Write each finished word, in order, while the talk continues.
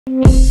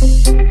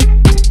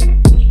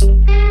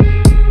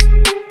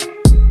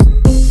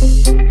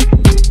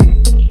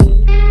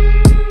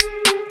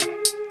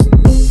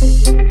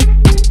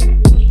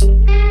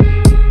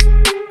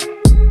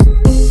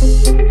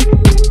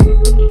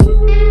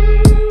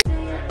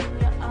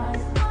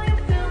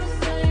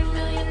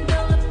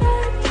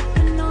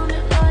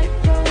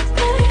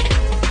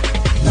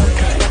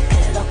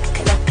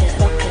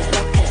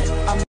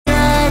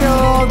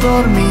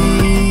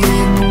Dormir,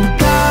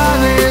 nunca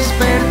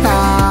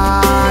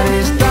despertar,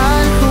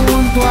 estar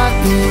junto a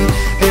ti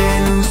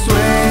en un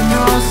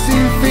sueño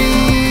sin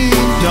fin.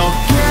 Yo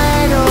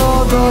quiero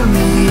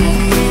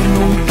dormir,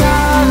 nunca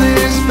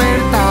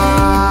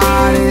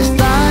despertar,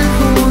 estar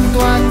junto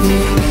a ti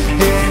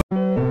en...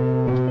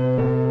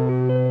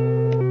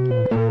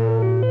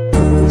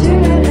 Do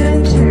not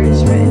enter is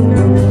written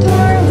on the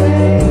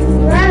doorway.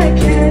 Glad I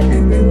can't,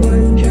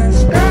 everyone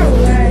just go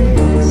away.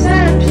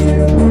 Except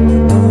you.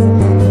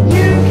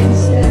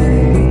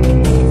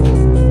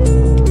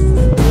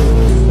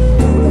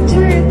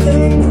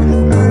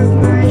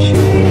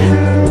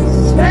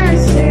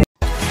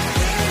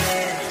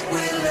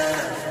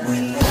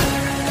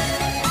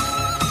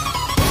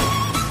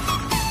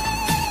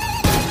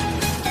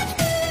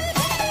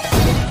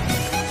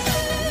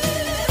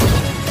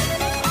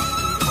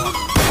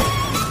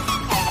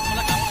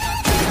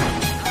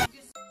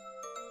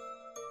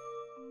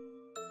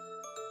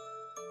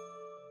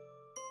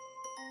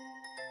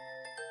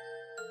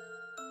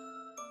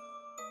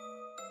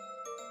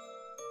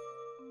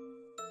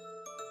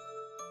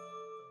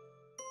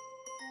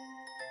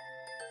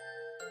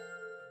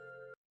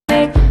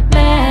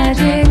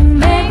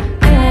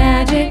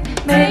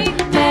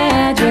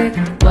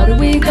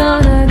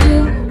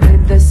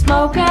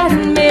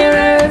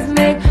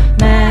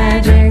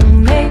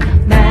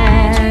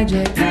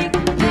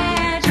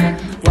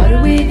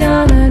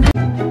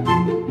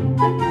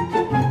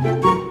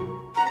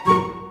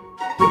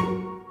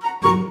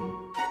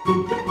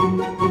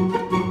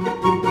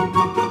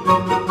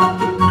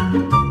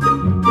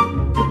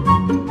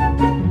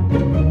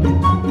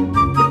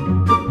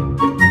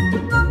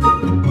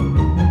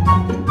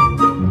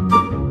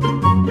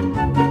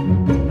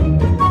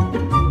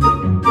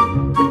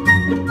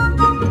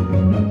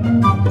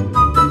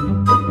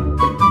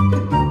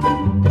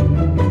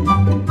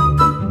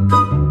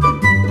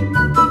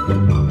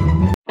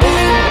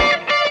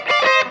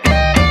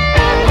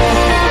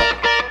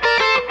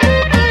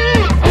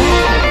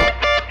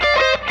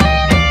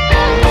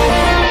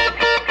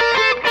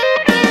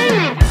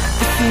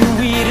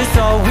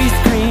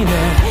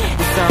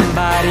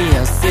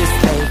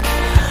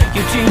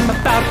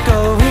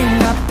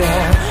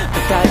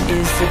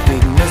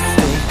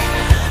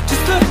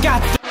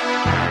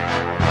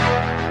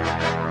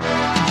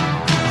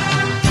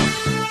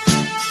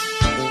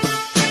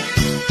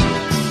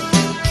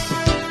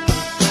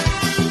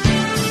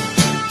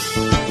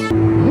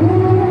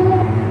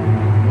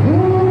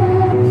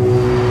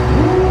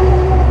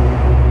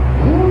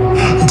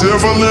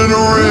 Devil in a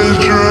red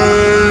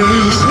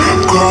dress,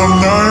 call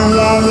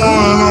 911,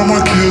 I'm a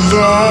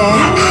killer.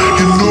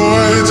 You know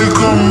I hate to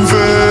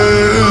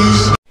confess.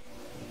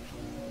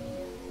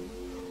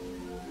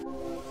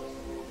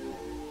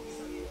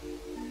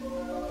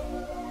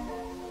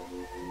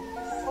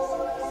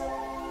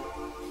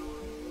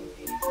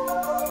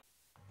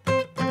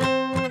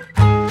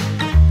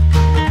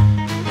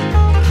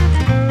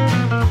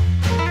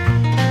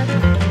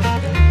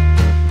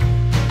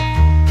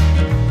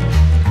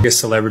 A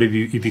celebrity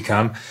you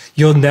become,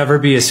 you'll never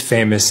be as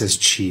famous as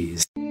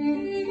Cheese.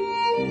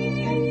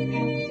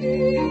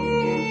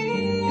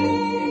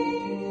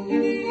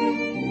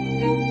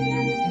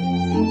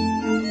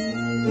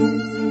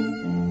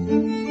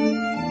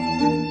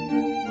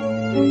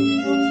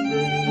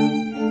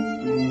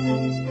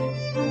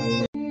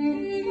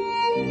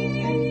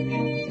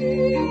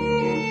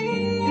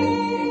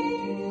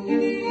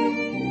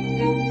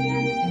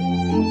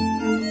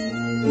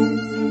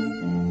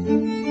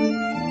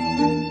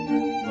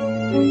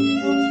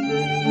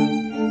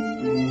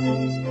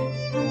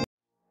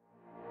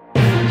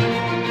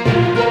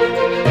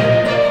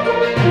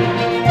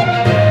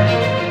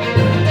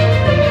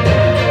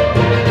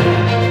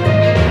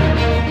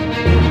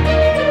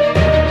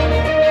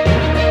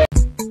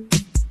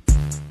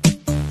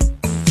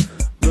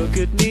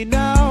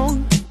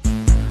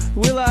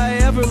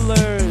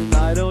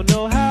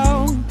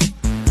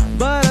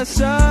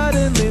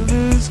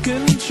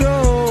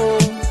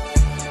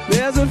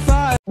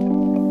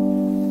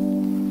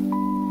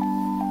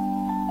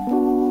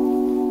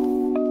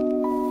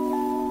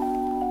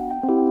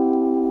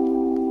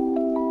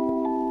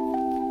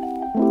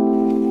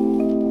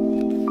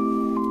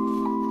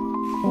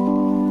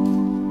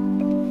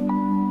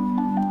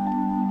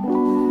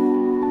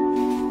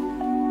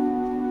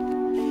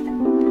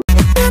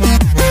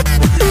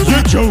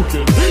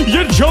 joking,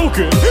 you're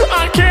joking.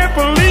 I can't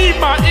believe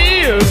my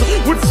ears.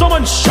 Would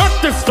someone shut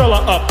this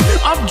fella up?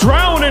 I'm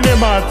drowning in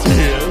my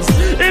tears.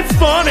 It's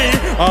funny,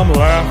 I'm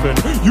laughing.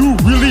 You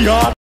really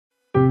are.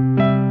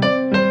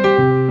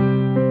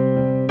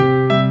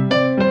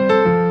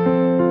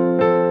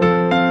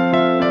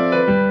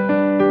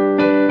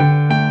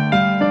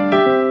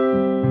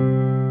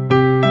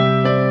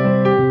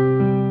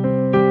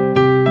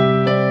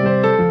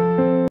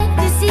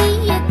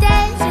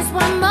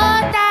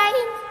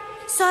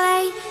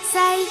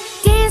 say,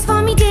 dance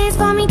for me, dance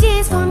for me,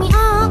 dance for me,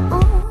 oh, oh.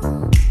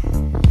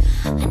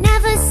 I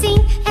never seen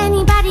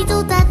anybody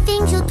do the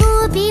things you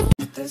do before.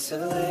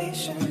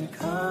 Desolation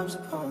comes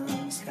upon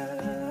the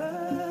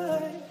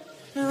sky.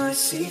 Now I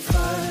see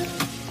fire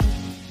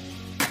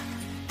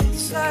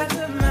inside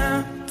the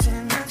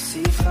mountain. I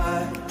see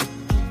fire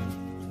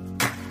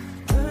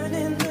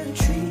burning the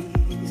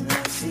trees. And I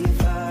see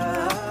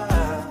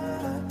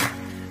fire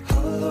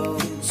hollow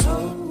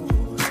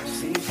souls. I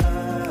see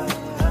fire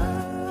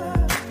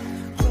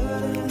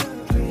blood in the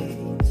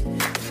breeze.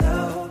 And I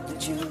hope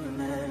that you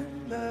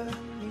remember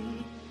me.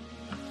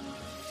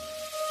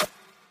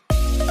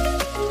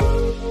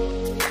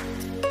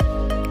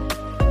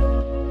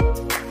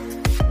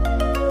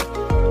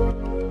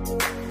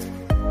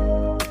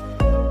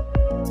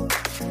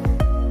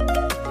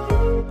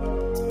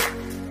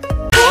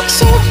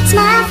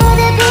 Smile for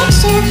the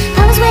picture,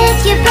 pose with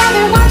your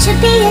brother, won't you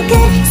be a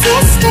good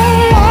sister?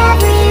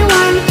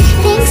 Everyone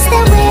thinks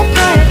that we're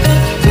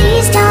perfect,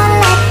 please don't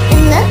let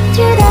them look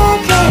through the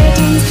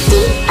curtains.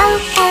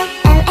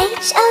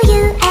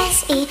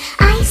 D-O-L-L-H-O-U-S-E,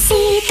 I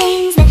see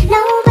things that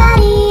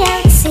nobody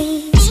else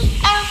sees.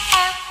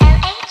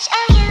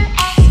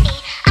 D-O-L-L-H-O-U-S-E,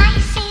 I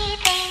see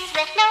things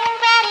that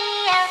nobody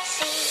else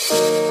sees.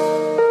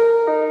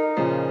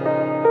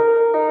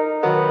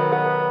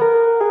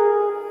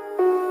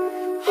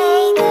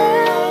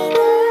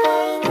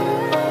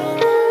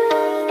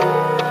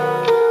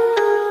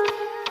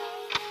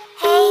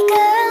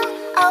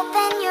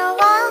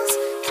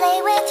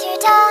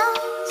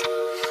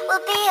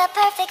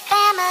 Perfect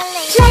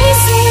family.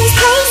 Places,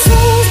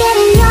 places, get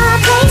in your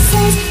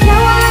places. Throw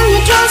on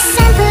your dress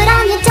and put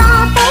on your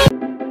doll face.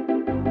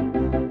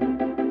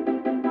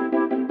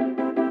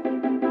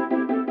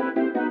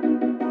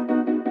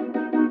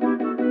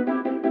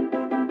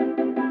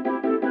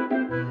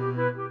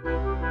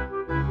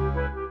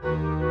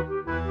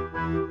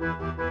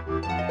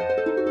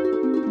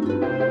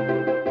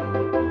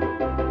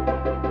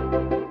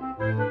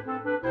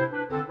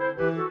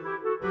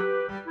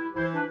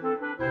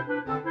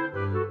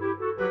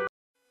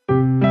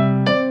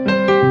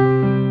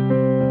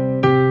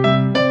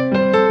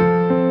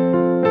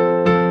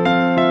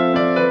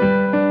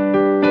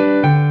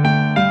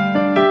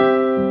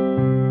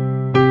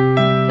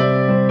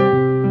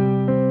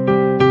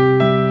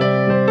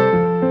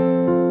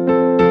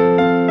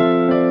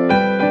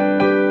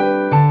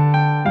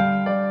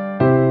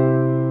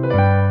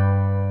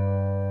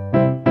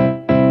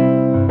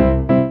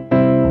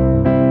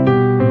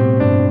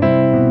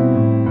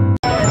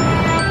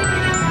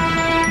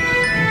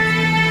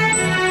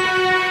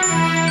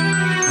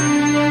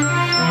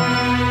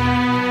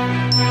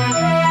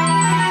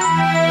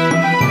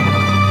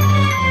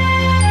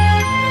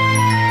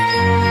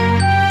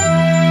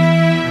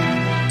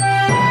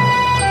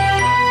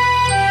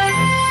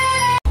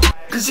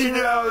 Cause you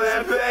know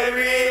that,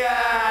 baby,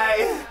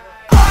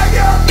 I'm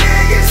your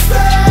biggest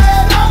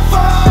fan. I'll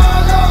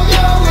follow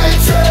you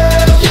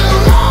until you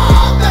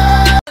love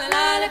me.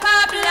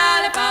 Lollipop,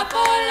 lollipop, oh,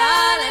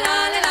 lolly,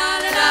 lolly,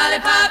 lolly,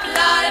 lollipop,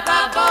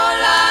 lollipop, oh,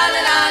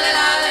 lolly, lolly,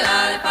 lolly,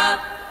 lollipop.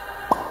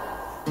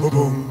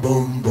 Boom,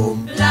 boom, boom.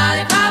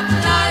 Lollipop,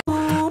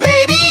 lollipop.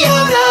 Baby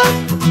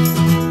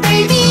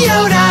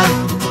Yoda,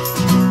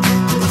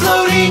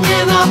 floating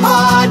in the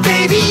pond,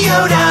 Baby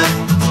Yoda,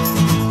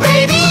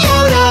 Baby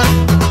Yoda,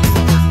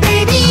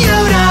 Baby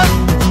Yoda,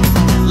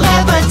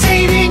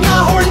 levitating a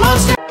horn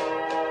monster.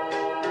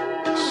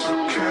 So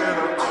can I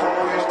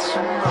call you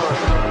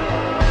tonight?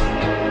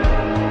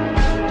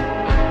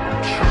 I'm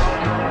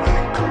trying to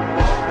make up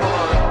my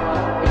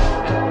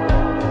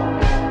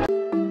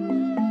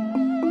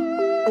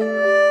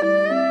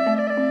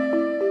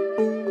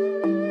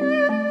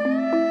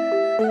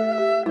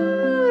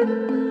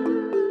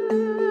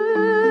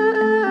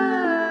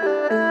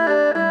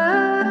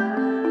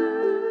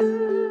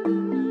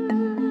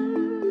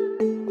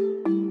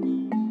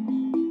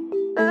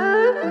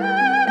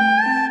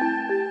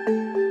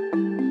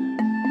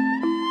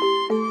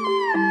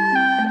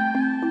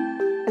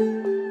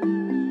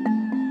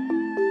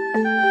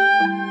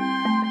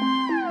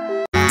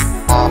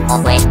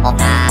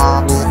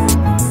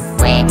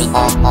Baby,